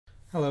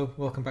Hello,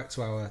 welcome back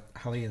to our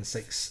Halion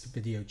 6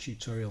 video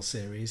tutorial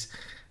series,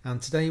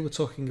 and today we're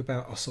talking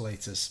about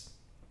oscillators.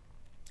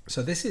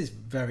 So this is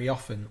very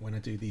often when I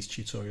do these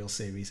tutorial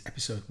series,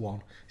 episode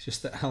 1. It's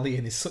just that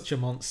Halion is such a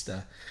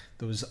monster,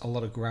 there was a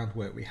lot of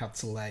groundwork we had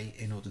to lay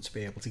in order to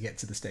be able to get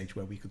to the stage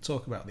where we could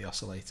talk about the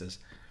oscillators.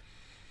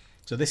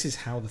 So this is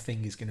how the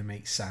thing is going to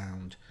make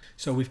sound.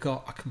 So we've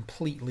got a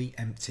completely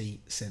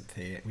empty synth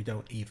here, we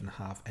don't even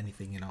have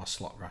anything in our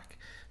slot rack.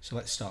 So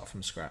let's start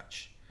from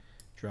scratch.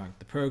 Drag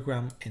the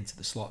program into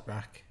the slot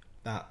rack.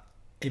 That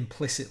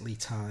implicitly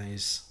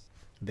ties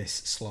this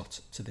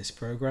slot to this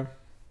program.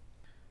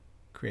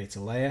 Create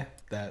a layer,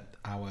 that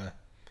our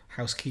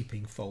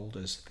housekeeping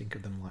folders, think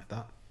of them like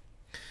that.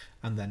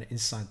 And then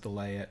inside the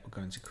layer we're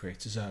going to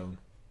create a zone.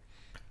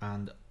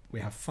 And we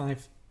have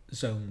 5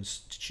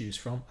 zones to choose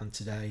from, and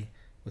today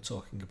we're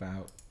talking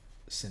about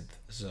synth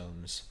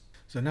zones.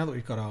 So now that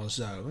we've got our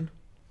zone,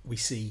 we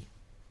see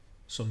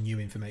some new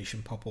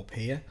information pop up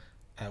here.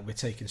 We're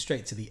taken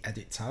straight to the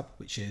edit tab,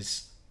 which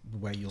is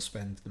where you'll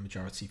spend the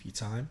majority of your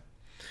time,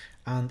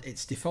 and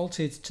it's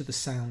defaulted to the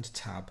sound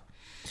tab.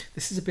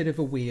 This is a bit of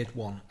a weird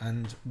one,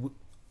 and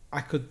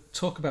I could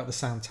talk about the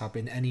sound tab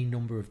in any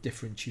number of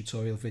different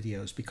tutorial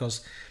videos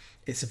because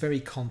it's a very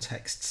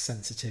context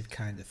sensitive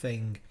kind of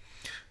thing,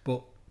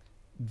 but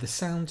the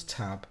sound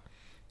tab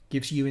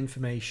gives you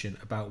information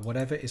about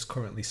whatever is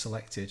currently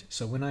selected.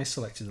 So when I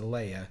selected a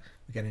layer,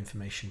 we get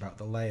information about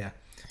the layer.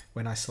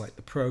 When I select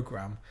the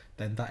program,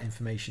 then that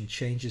information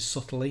changes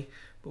subtly,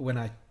 but when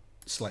I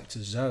select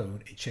a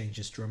zone, it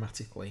changes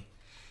dramatically.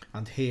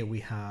 And here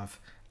we have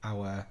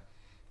our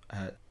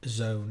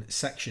zone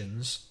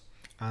sections,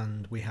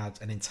 and we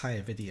had an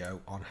entire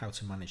video on how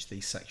to manage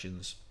these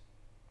sections.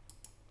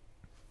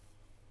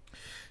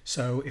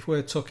 So if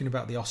we're talking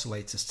about the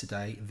oscillators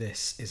today,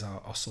 this is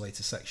our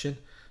oscillator section.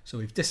 So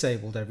we've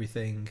disabled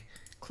everything,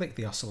 click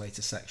the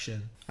oscillator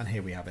section, and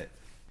here we have it.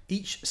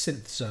 Each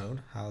synth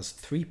zone has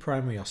 3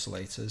 primary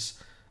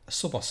oscillators, a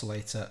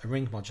sub-oscillator, a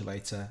ring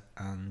modulator,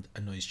 and a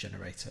noise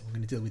generator. We're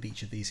going to deal with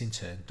each of these in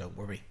turn, don't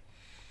worry.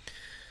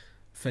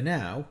 For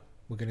now,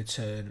 we're going to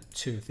turn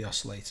 2 of the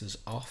oscillators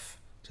off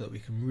so that we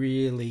can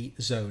really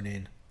zone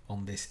in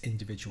on this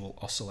individual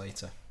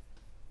oscillator.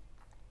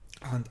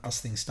 And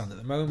as things stand at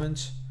the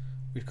moment,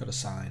 we've got a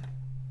sine.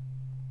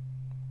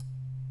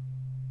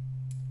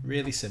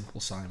 Really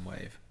simple sine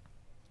wave.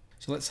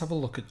 So let's have a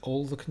look at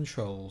all the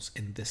controls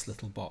in this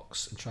little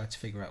box and try to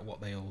figure out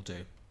what they all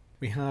do.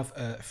 We have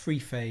a free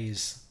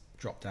phase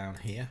drop down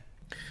here,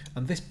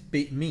 and this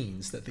bit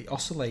means that the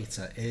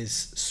oscillator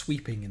is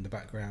sweeping in the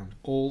background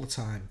all the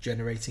time,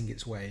 generating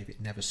its wave. It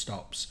never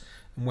stops,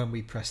 and when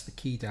we press the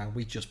key down,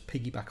 we just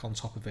piggyback on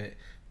top of it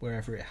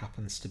wherever it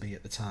happens to be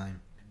at the time.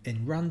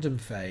 In random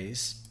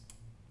phase,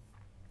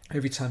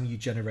 every time you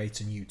generate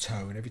a new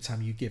tone, every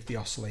time you give the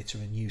oscillator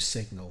a new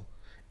signal,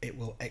 it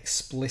will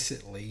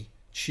explicitly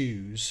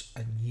choose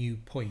a new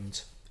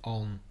point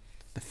on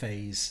the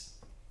phase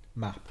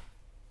map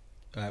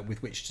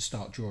with which to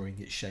start drawing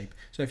its shape.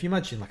 So if you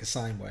imagine like a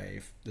sine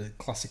wave, the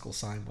classical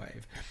sine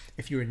wave,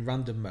 if you're in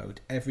random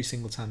mode, every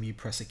single time you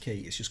press a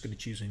key, it's just going to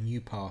choose a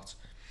new part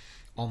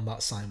on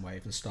that sine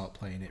wave and start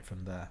playing it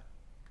from there.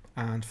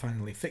 And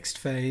finally, fixed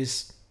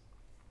phase.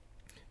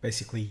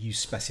 Basically, you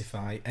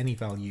specify any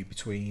value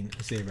between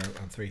 0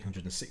 and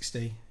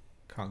 360.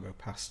 Can't go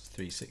past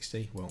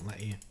 360, won't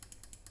let you.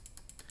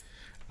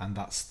 And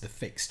that's the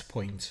fixed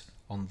point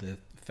on the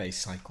phase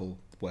cycle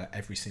where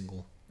every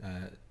single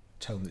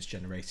tone that's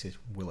generated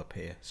will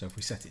appear. So if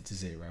we set it to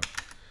 0,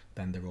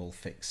 then they're all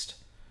fixed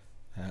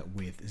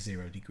with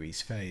 0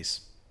 degrees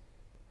phase.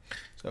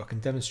 So I can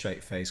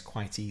demonstrate phase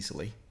quite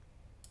easily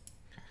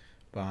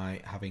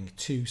by having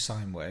 2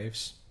 sine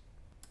waves,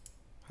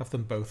 have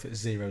them both at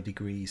 0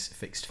 degrees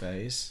fixed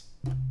phase,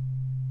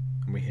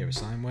 and we hear a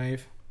sine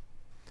wave.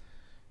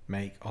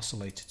 Make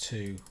oscillator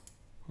 2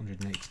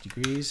 180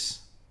 degrees.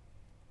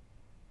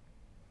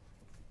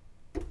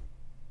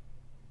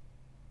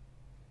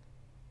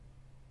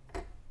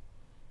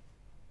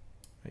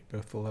 Make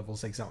both the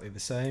levels exactly the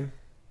same.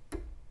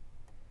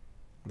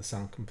 The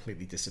sound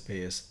completely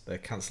disappears. They're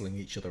cancelling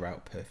each other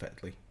out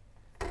perfectly.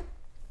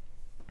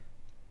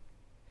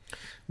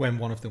 When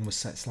one of them was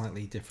set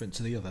slightly different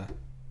to the other,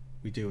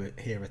 we do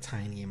hear a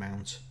tiny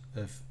amount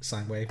of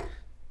sine wave.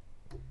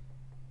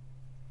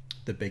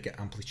 The bigger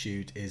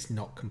amplitude is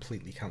not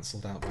completely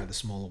cancelled out by the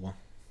smaller one.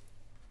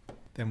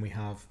 Then we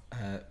have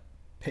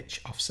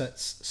pitch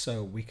offsets,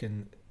 so we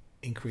can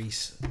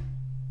increase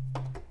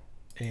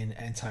in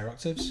entire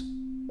octaves,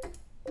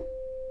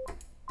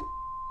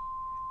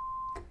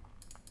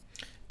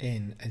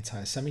 in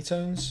entire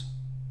semitones,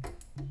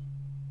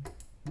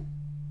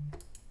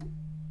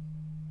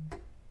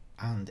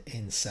 and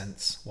in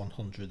cents,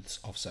 100ths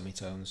of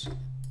semitones.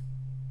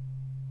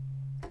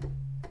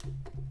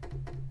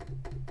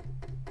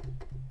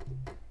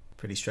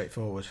 Pretty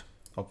straightforward.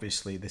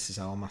 Obviously this is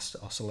our master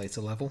oscillator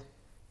level.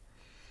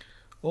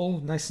 All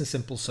nice and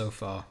simple so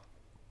far.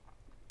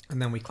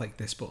 And then we click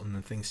this button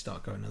and things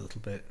start going a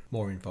little bit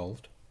more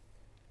involved.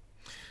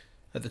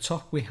 At the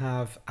top we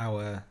have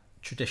our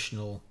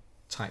traditional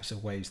types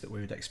of waves that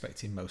we would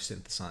expect in most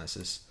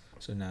synthesizers.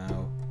 So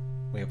now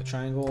we have a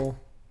triangle,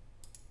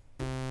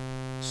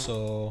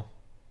 saw,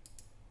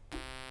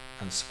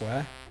 and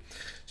square.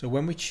 So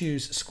when we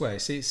choose square,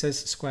 see it says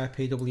square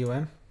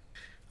PWM?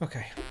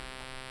 Okay.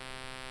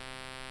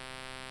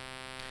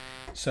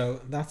 So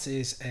that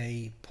is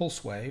a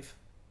pulse wave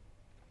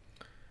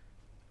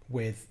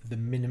with the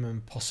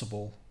minimum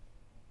possible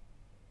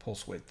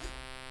pulse width.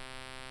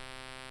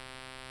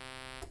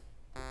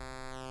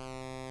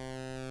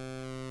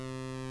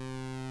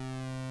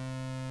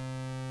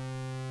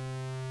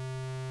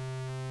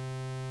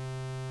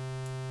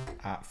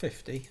 At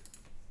 50,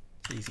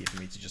 it's easier for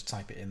me to just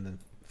type it in than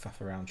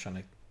faff around trying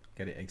to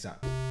get it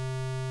exact.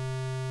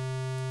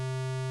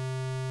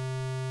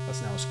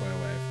 That's now a square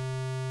wave.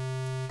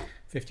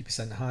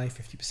 50% high,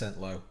 50%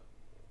 low.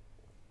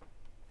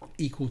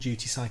 Equal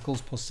duty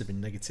cycles, positive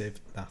and negative,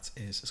 that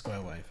is a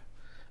square wave.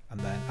 And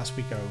then as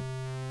we go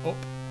up,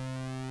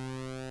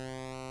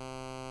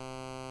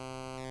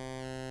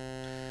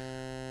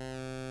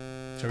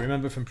 so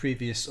remember from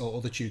previous or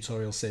other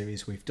tutorial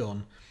series we've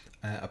done,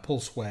 a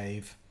pulse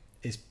wave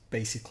is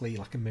basically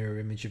like a mirror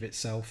image of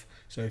itself.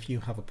 So if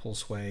you have a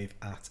pulse wave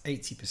at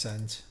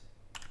 80%,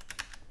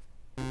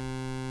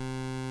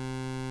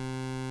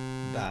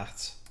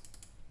 that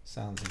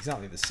sounds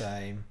exactly the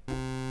same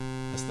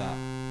as that.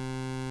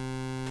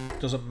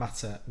 Doesn't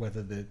matter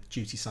whether the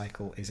duty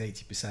cycle is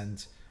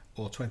 80%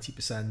 or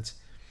 20%,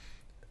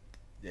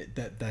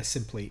 they're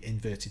simply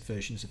inverted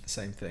versions of the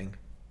same thing.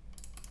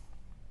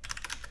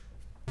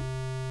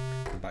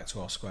 And back to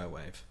our square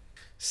wave.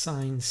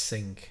 Sine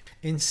sync.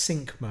 In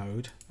sync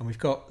mode, and we've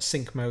got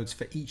sync modes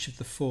for each of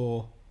the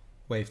 4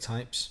 wave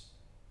types.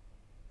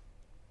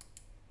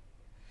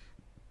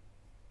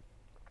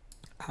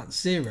 At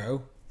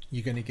 0,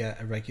 you're going to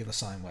get a regular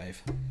sine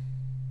wave.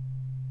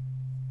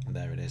 And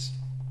there it is.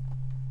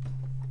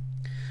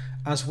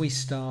 As we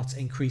start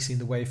increasing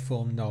the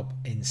waveform knob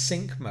in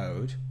sync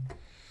mode,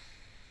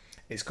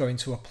 it's going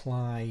to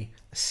apply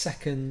a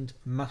second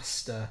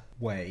master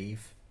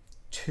wave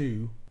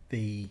to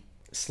the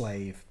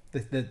slave.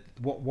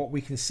 What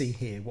we can see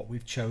here, what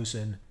we've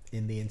chosen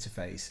in the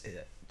interface,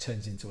 it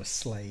turns into a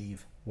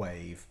slave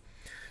wave.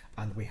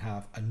 And we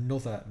have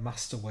another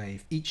master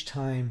wave. Each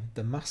time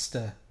the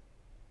master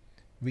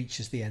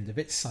reaches the end of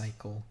its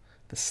cycle,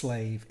 the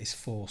slave is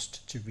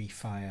forced to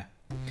refire.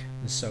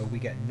 And so we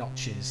get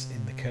notches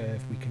in the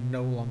curve. We can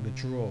no longer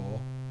draw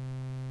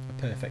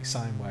a perfect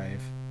sine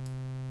wave.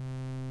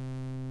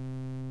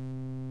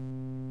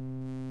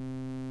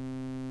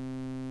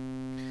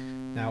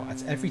 Now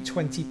at every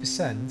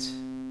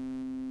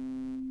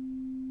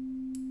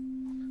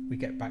 20%, we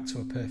get back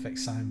to a perfect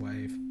sine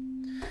wave.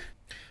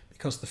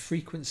 Because the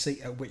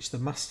frequency at which the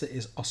master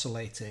is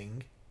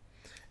oscillating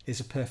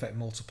is a perfect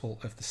multiple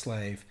of the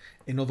slave.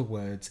 In other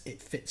words,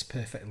 it fits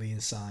perfectly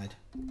inside.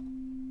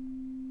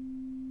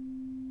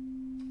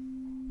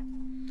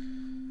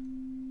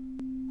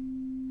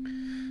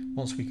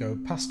 Once we go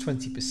past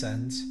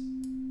 20%,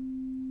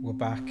 we're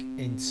back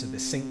into the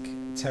sync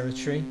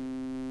territory.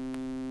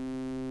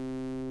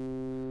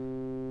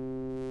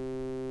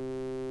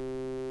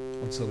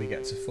 Until we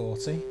get to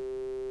 40.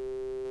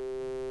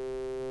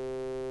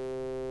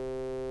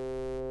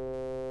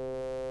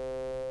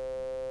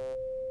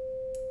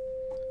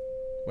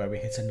 Where we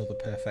hit another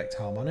perfect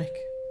harmonic.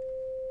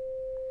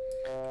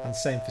 And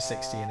same for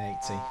 60 and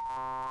 80.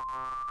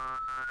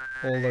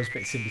 All those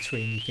bits in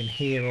between, you can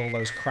hear all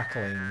those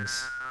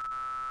cracklings.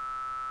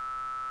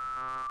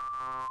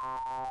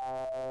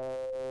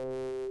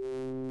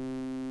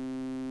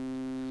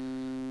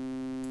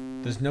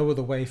 There's no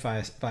other way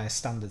via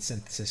standard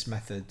synthesis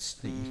methods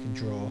that you can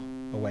draw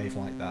a wave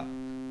like that.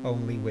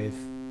 Only with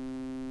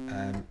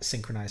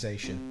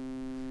synchronization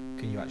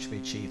can you actually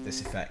achieve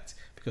this effect,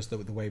 because the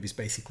wave is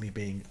basically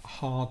being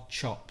hard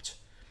chopped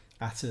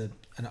at an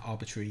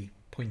arbitrary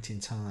point in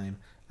time,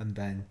 and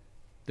then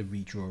the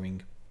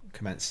redrawing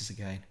commences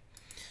again.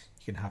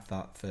 You can have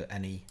that for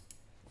any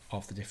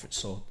of the different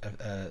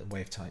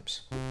wave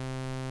types.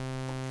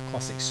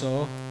 Classic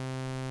saw.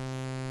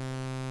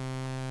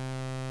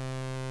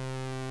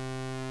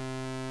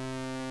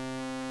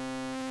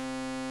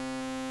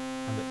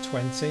 And at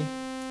 20, you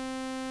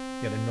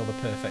get another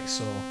perfect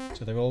saw.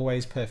 So they're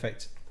always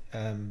perfect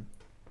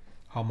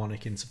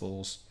harmonic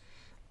intervals.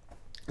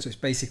 So it's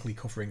basically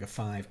covering a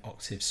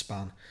 5-octave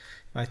span.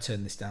 If I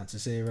turn this down to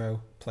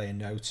 0, play a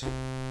note,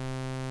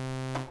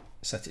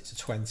 set it to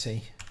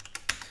 20,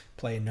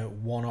 play a note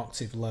 1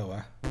 octave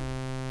lower,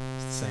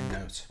 it's the same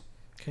note.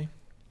 Okay.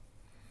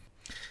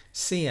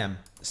 CM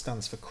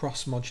stands for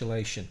cross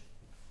modulation.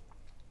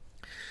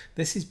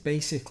 This is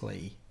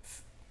basically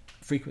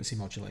frequency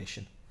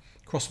modulation.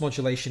 Cross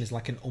modulation is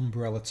like an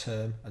umbrella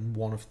term, and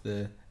one of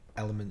the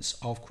elements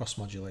of cross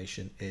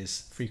modulation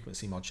is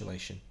frequency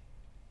modulation.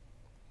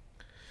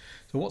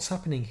 So what's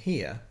happening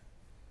here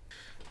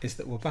is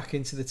that we're back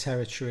into the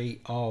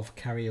territory of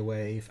carrier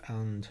wave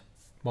and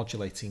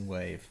modulating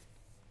wave.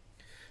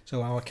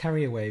 So our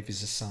carrier wave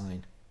is a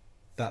sine.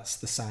 That's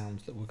the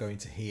sound that we're going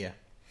to hear.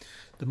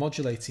 The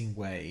modulating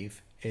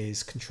wave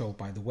is controlled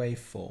by the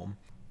waveform.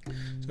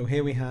 So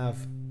here we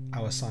have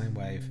our sine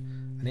wave,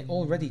 and it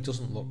already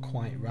doesn't look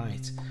quite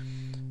right.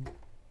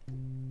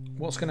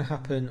 What's going to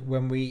happen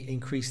when we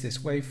increase this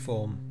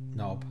waveform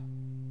knob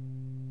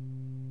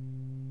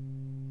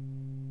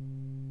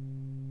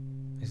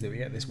is that we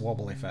get this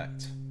wobble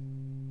effect.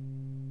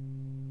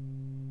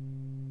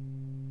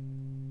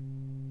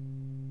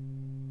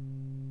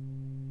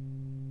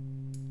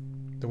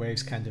 The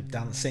wave's kind of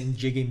dancing,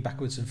 jigging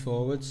backwards and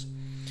forwards.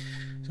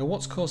 So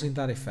what's causing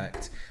that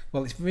effect?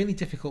 Well, it's really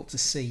difficult to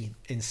see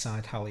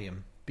inside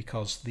Halion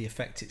because the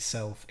effect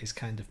itself is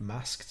kind of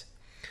masked,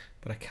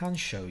 but I can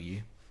show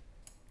you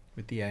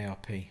with the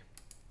ARP.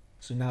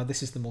 So now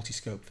this is the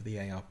multi-scope for the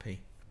ARP.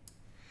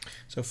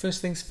 So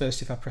first things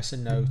first, if I press a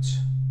note,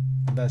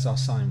 and there's our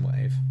sine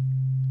wave.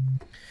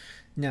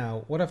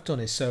 Now what I've done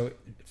is, so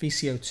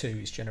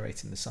VCO2 is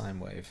generating the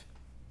sine wave.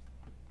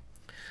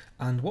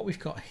 And what we've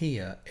got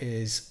here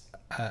is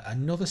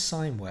another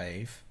sine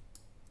wave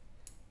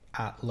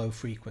at low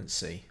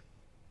frequency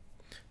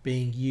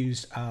being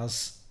used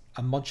as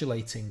a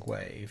modulating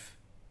wave.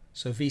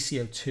 So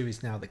VCO2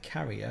 is now the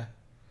carrier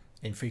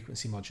in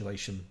frequency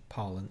modulation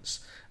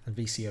parlance, and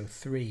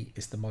VCO3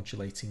 is the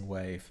modulating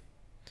wave.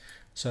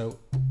 So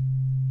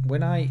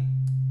when I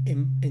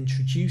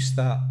introduce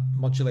that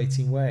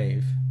modulating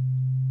wave,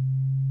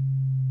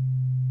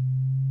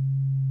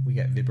 we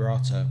get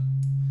vibrato.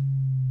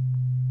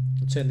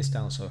 I'll turn this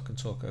down so I can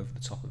talk over the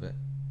top of it.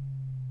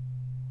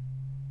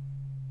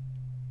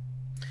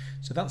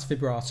 So that's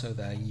vibrato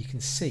there. You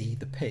can see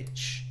the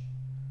pitch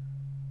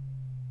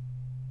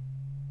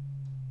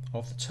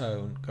of the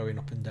tone going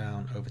up and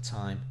down over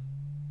time.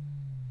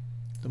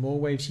 The more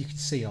waves you can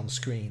see on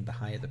screen, the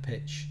higher the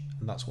pitch,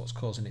 and that's what's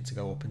causing it to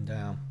go up and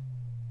down.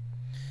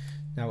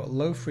 Now at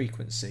low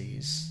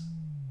frequencies,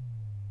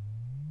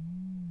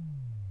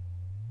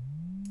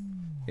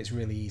 it's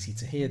really easy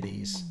to hear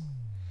these.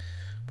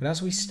 But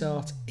as we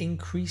start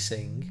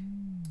increasing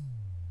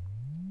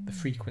the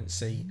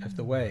frequency of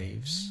the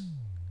waves,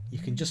 you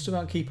can just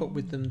about keep up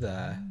with them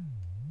there.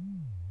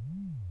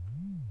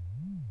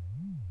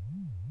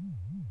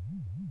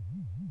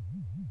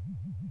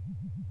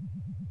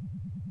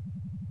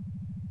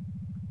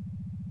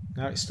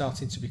 Now it's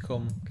starting to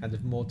become kind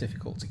of more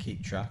difficult to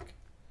keep track.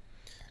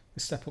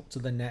 Let's step up to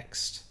the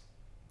next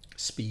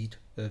speed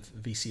of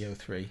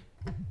VCO3,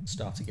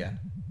 start again.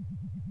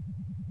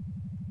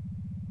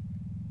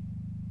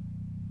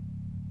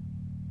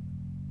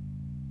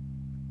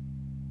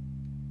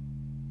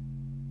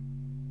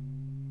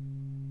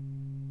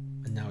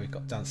 And now we've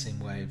got dancing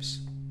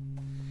waves.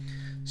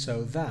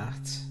 So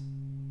that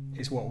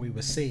is what we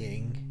were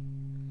seeing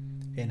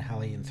in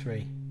Halion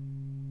 3.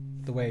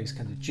 The waves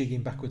kind of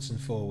jigging backwards and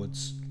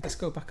forwards. Let's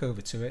go back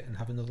over to it and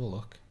have another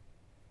look.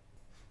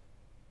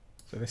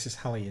 So this is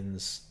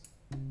Halion's.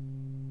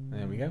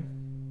 There we go.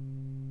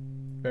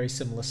 Very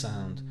similar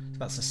sound. So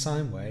that's a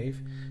sine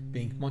wave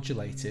being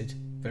modulated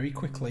very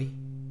quickly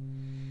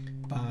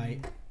by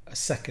a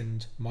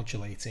second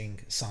modulating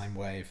sine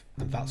wave,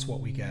 and that's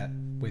what we get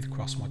with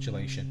cross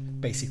modulation,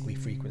 basically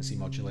frequency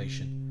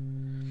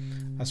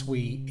modulation. As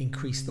we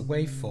increase the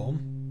waveform,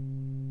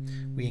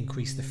 we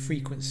increase the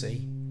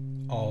frequency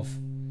of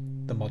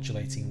the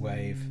modulating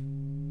wave.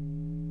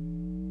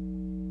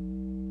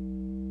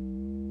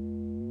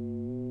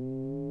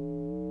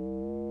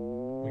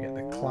 We get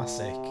the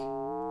classic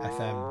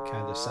FM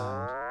kind of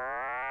sound.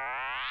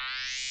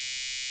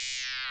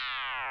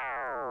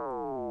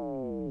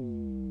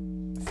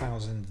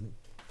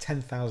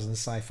 10,000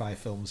 sci-fi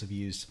films have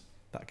used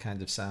that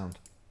kind of sound.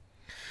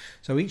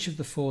 So each of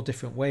the 4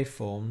 different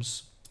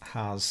waveforms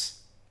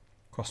has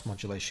cross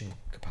modulation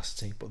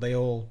capacity, but they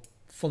all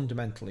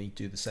fundamentally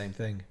do the same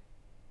thing.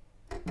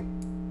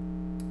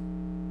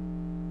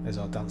 There's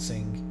our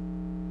dancing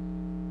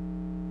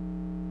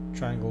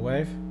triangle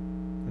wave,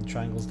 and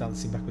triangles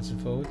dancing backwards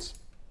and forwards.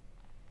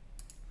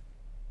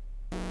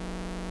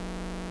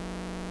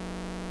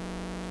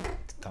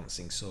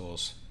 Dancing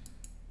saws.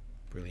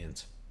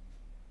 Brilliant.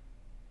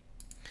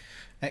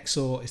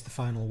 XOR is the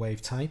final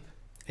wave type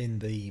in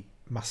the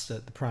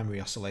primary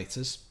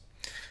oscillators.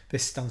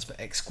 This stands for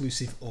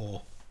exclusive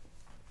OR.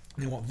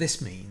 Now what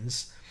this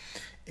means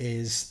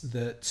is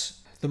that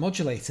the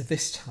modulator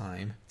this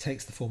time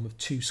takes the form of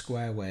 2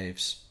 square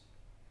waves,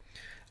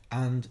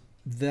 and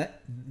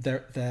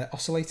they're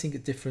oscillating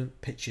at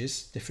different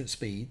pitches, different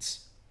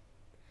speeds,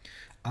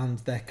 and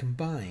they're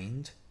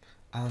combined,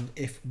 and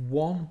if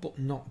one but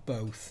not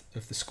both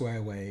of the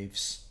square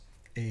waves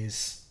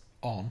is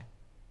on,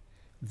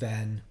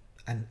 then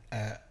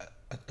a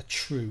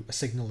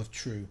signal of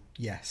true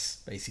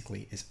yes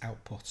basically is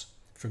output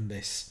from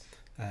this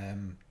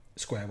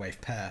square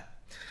wave pair.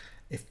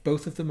 If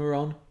both of them are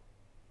on,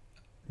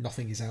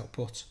 nothing is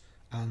output,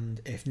 and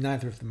if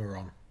neither of them are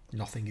on,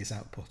 nothing is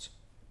output.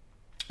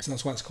 So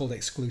that's why it's called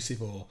exclusive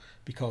OR,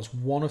 because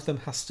one of them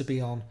has to be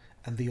on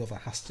and the other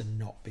has to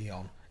not be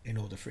on in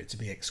order for it to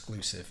be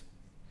exclusive.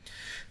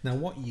 Now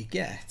what you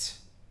get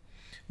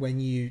when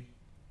you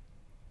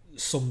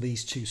sum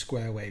these 2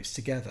 square waves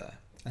together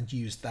and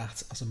use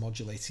that as a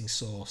modulating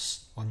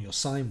source on your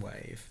sine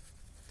wave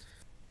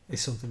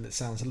is something that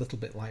sounds a little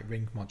bit like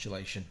ring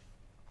modulation.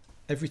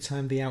 Every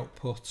time the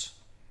output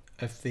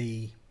of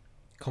the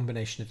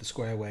combination of the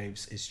square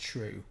waves is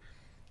true,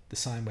 the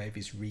sine wave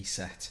is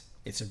reset.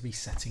 It's a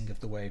resetting of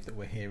the wave that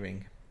we're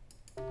hearing.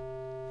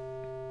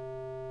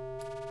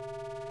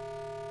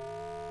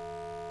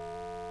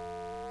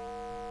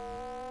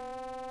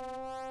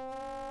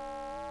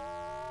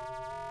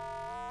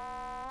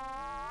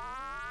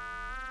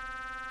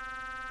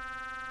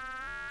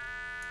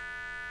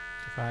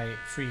 If I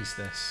freeze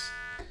this,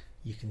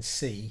 you can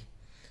see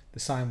the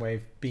sine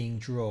wave being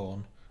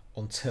drawn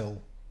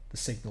until the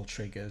signal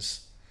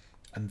triggers,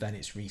 and then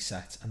it's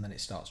reset, and then it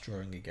starts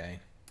drawing again.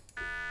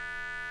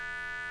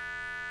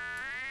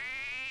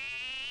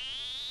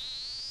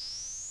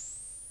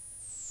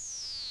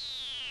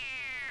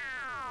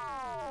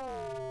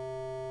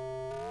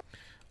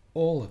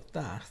 All of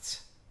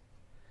that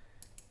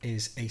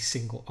is a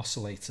single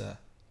oscillator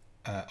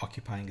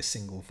occupying a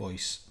single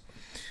voice.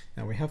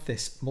 Now we have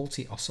this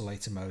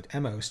multi-oscillator mode.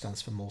 MO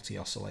stands for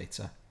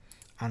multi-oscillator,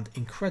 and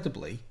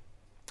incredibly,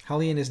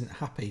 Halion isn't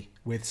happy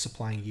with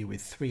supplying you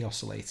with 3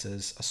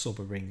 oscillators, a sub,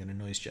 a ring and a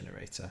noise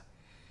generator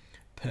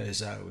per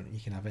zone. You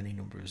can have any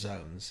number of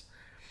zones.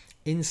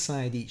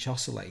 Inside each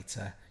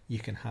oscillator you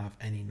can have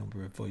any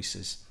number of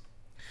voices.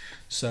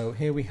 So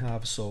here we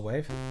have a saw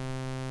wave,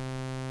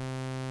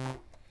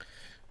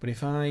 but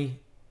if I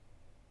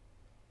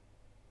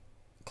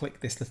click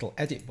this little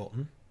edit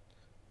button,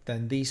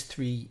 then these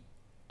 3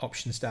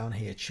 options down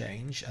here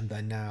change, and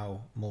they're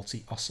now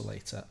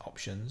multi-oscillator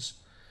options,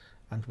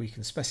 and we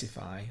can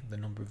specify the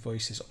number of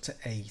voices up to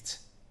 8.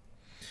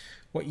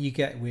 What you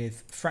get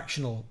with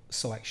fractional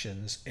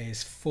selections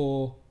is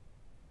 4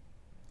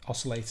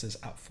 oscillators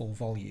at full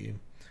volume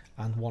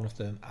and one of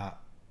them at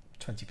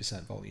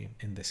 20% volume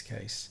in this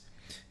case.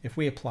 If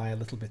we apply a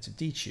little bit of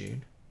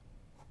detune,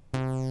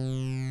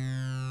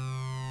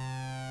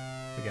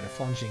 we get a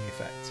flanging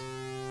effect.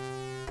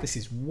 This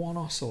is one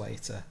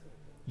oscillator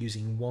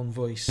using one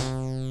voice.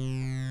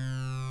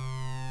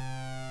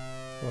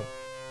 Whoa.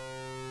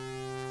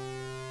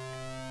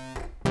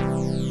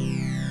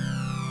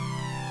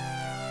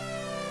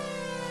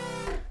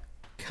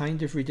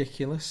 Kind of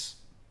ridiculous.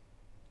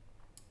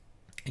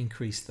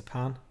 Increase the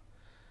pan,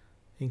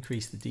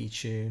 increase the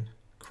detune,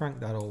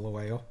 crank that all the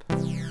way up.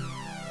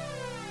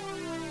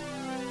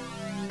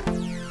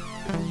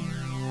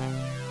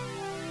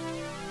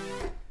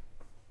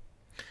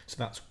 So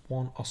that's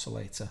one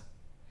oscillator.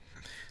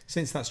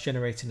 Since that's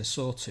generating a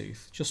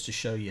sawtooth, just to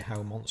show you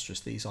how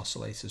monstrous these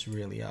oscillators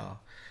really are,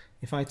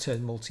 if I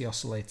turn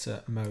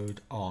multi-oscillator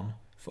mode on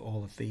for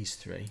all of these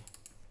 3,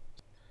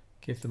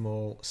 give them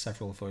all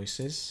several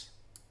voices,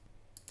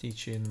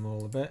 detune them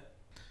all a bit,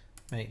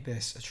 make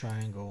this a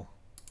triangle,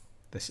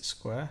 this a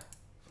square.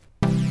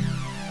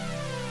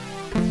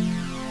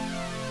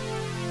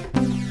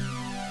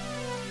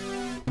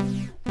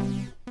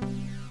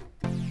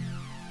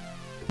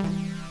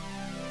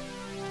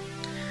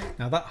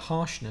 Now that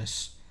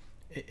harshness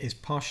is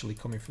partially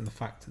coming from the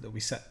fact that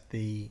we set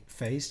the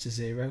phase to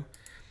 0.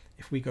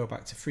 If we go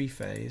back to free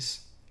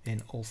phase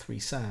in all 3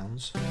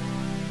 sounds,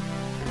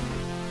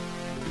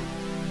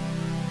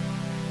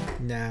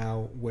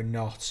 now we're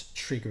not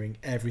triggering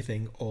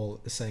everything all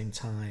at the same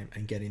time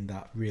and getting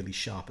that really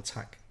sharp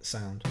attack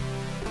sound.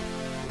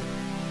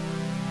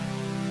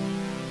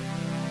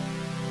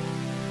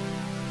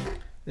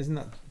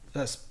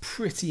 That's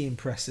pretty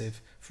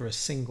impressive for a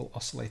single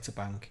oscillator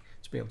bank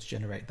to be able to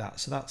generate that.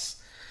 So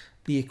that's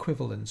the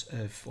equivalent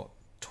of what,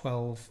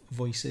 12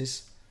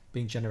 voices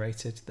being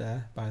generated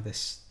there by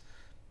this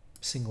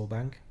single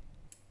bank.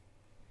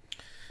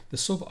 The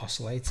sub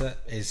oscillator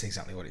is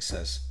exactly what it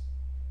says,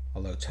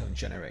 a low tone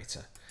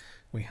generator.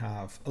 We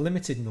have a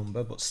limited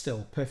number but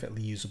still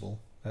perfectly usable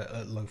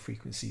at low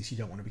frequencies. You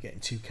don't want to be getting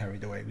too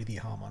carried away with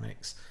your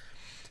harmonics.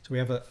 So we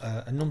have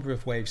a number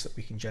of waves that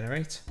we can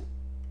generate,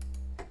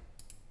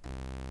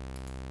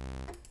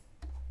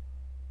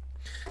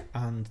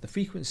 and the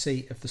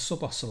frequency of the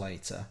sub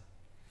oscillator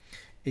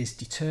is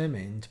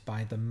determined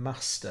by the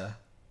master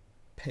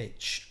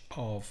pitch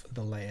of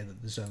the layer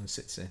that the zone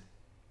sits in.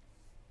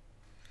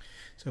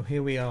 So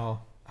here we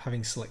are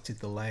having selected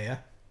the layer,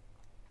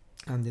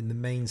 and in the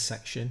main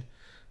section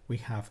we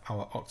have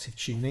our octave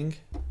tuning.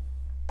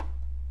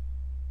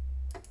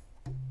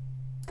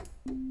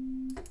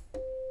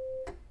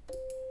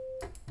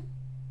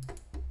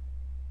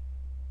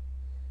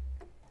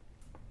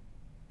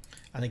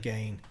 And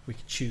again, we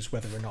can choose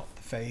whether or not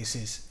the phase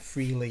is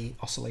freely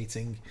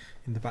oscillating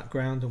in the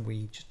background and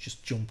we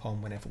just jump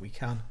on whenever we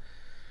can,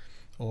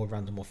 or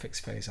random or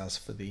fixed phase as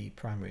for the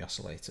primary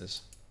oscillators.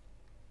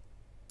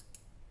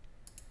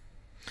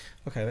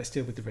 Okay, let's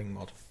deal with the ring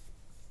mod.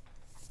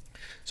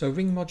 So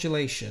ring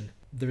modulation,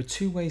 there are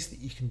 2 ways that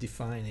you can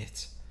define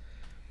it.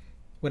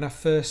 When I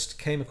first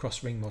came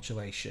across ring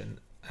modulation,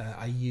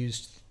 I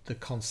used the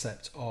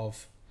concept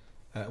of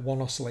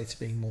one oscillator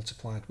being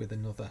multiplied with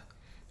another.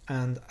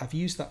 And I've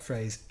used that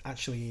phrase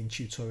actually in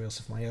tutorials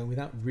of my own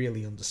without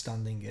really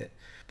understanding it.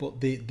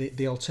 But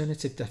the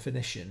alternative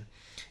definition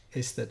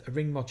is that a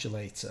ring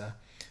modulator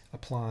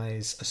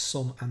applies a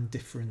sum and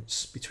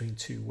difference between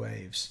two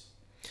waves.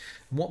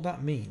 And what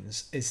that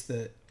means is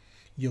that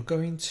you're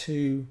going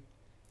to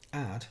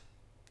add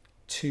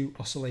two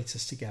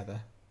oscillators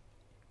together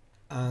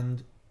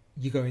and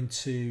you're going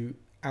to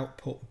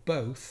output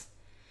both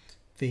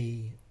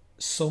the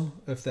sum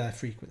of their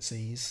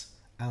frequencies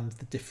and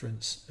the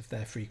difference of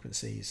their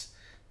frequencies.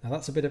 Now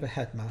that's a bit of a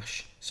head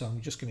mash, so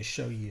I'm just going to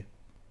show you.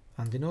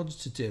 And in order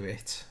to do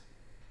it,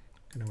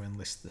 I'm going to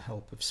enlist the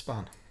help of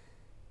Span.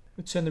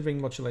 We'll turn the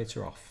ring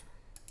modulator off.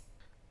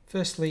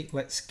 Firstly,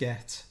 let's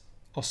get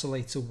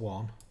oscillator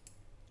 1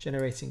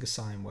 generating a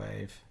sine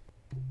wave.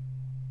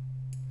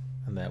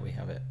 And there we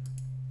have it.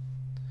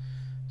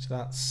 So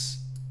that's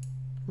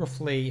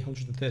roughly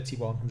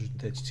 131,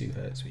 132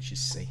 Hertz, which is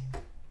C.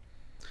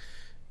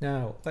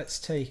 Now let's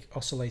take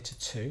oscillator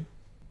 2,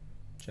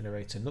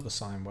 generate another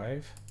sine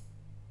wave,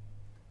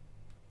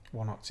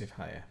 1 octave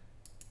higher.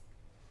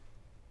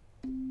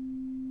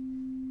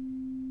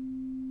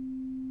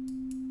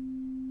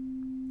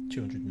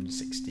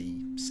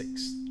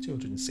 (266,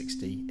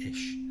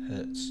 260-ish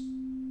Hertz,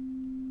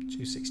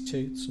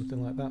 262,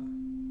 something like that.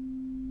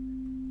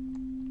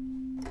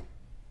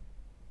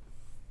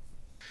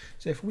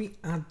 So if we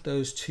add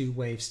those two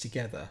waves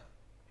together,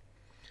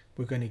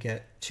 we're going to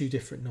get two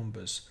different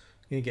numbers.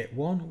 We're going to get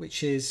one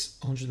which is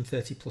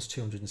 130 plus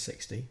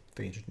 260,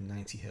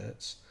 390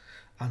 Hertz,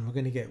 and we're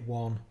going to get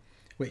one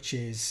which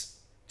is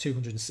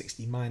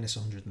 260 minus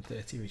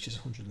 130, which is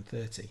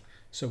 130.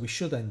 So we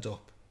should end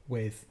up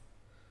with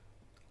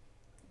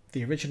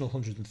the original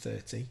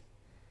 130,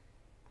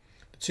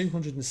 the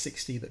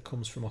 260 that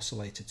comes from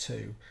oscillator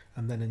 2,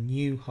 and then a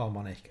new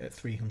harmonic at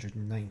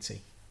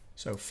 390.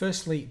 So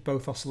firstly,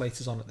 both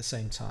oscillators on at the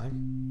same time.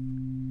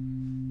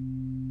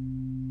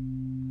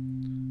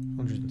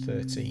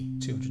 130,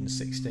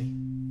 260.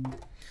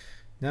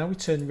 Now we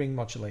turn ring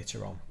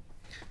modulator on.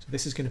 So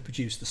this is going to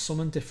produce the sum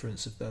and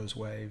difference of those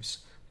waves.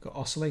 We've got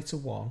oscillator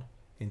 1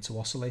 into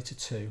oscillator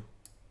 2.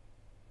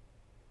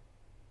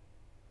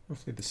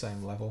 Roughly the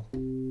same level.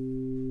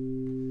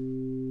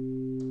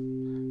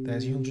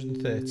 There's your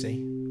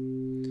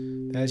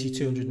 130. There's your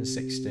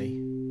 260.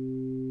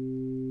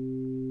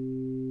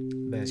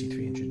 There's your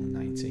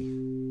 390.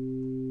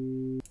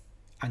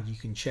 And you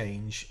can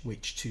change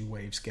which two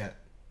waves get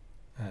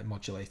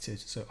modulated.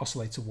 So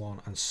oscillator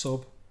 1 and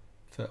sub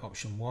for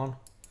option 1,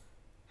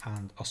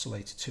 and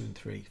oscillator 2 and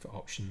 3 for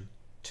option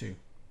 2.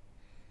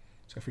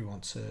 So if we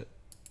want to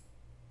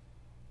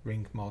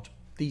ring mod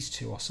these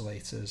two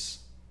oscillators,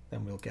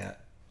 then we'll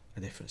get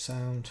a different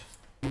sound.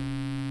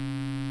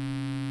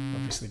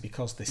 Obviously,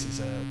 because this is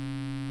a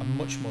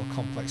much more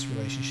complex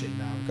relationship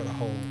now, we've got a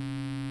whole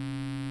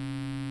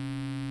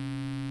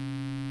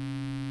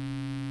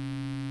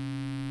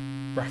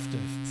raft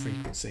of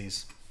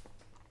frequencies.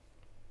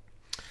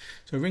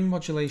 So ring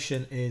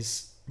modulation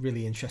is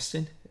really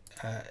interesting,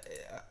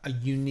 a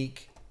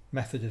unique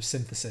method of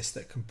synthesis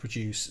that can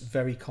produce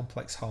very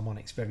complex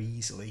harmonics very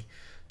easily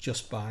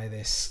just by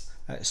this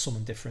sum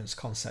and difference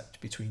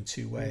concept between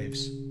two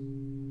waves.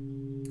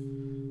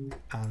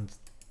 And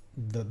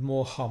the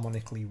more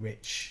harmonically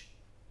rich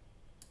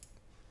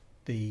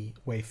the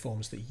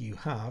waveforms that you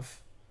have,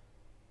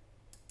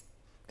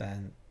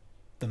 then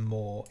the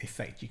more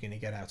effect you're going to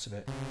get out of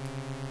it.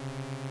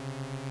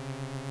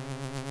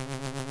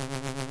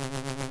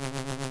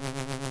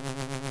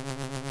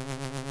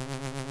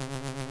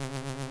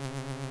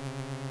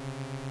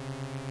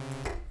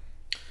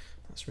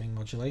 That's ring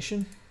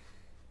modulation.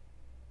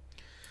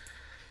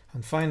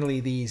 And finally,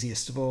 the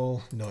easiest of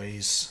all,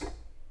 noise.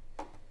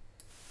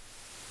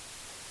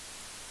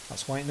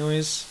 That's white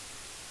noise,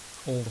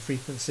 all the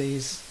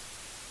frequencies.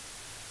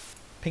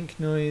 Pink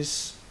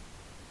noise,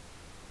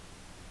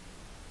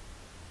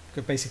 you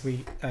could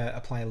basically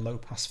apply a low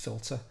pass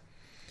filter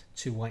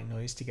to white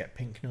noise to get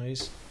pink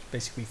noise.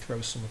 Basically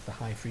throw some of the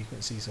high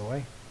frequencies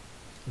away,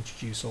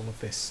 introduce all of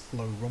this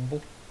low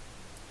rumble.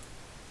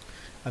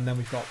 And then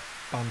we've got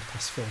band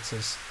pass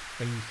filters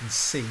where you can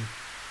see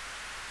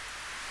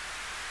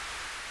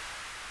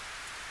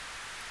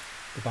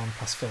the band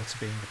pass filter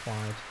being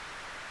applied.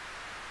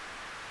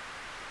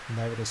 And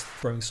there it is,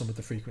 throwing some of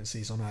the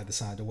frequencies on either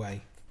side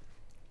away.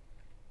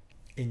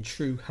 In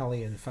true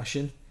Halion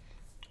fashion,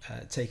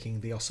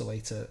 taking the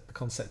oscillator, the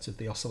concept of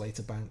the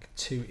oscillator bank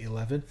to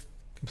 11,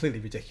 completely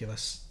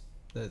ridiculous.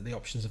 The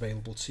options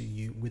available to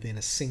you within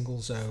a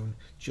single zone,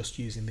 just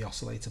using the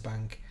oscillator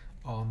bank,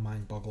 are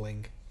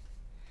mind-boggling.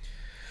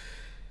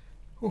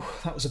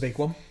 That was a big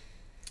one.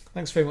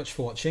 Thanks very much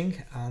for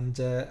watching, and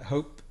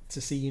hope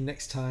to see you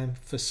next time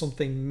for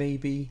something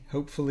maybe,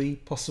 hopefully,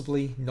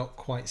 possibly not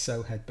quite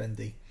so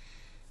headbendy.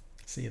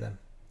 See you then.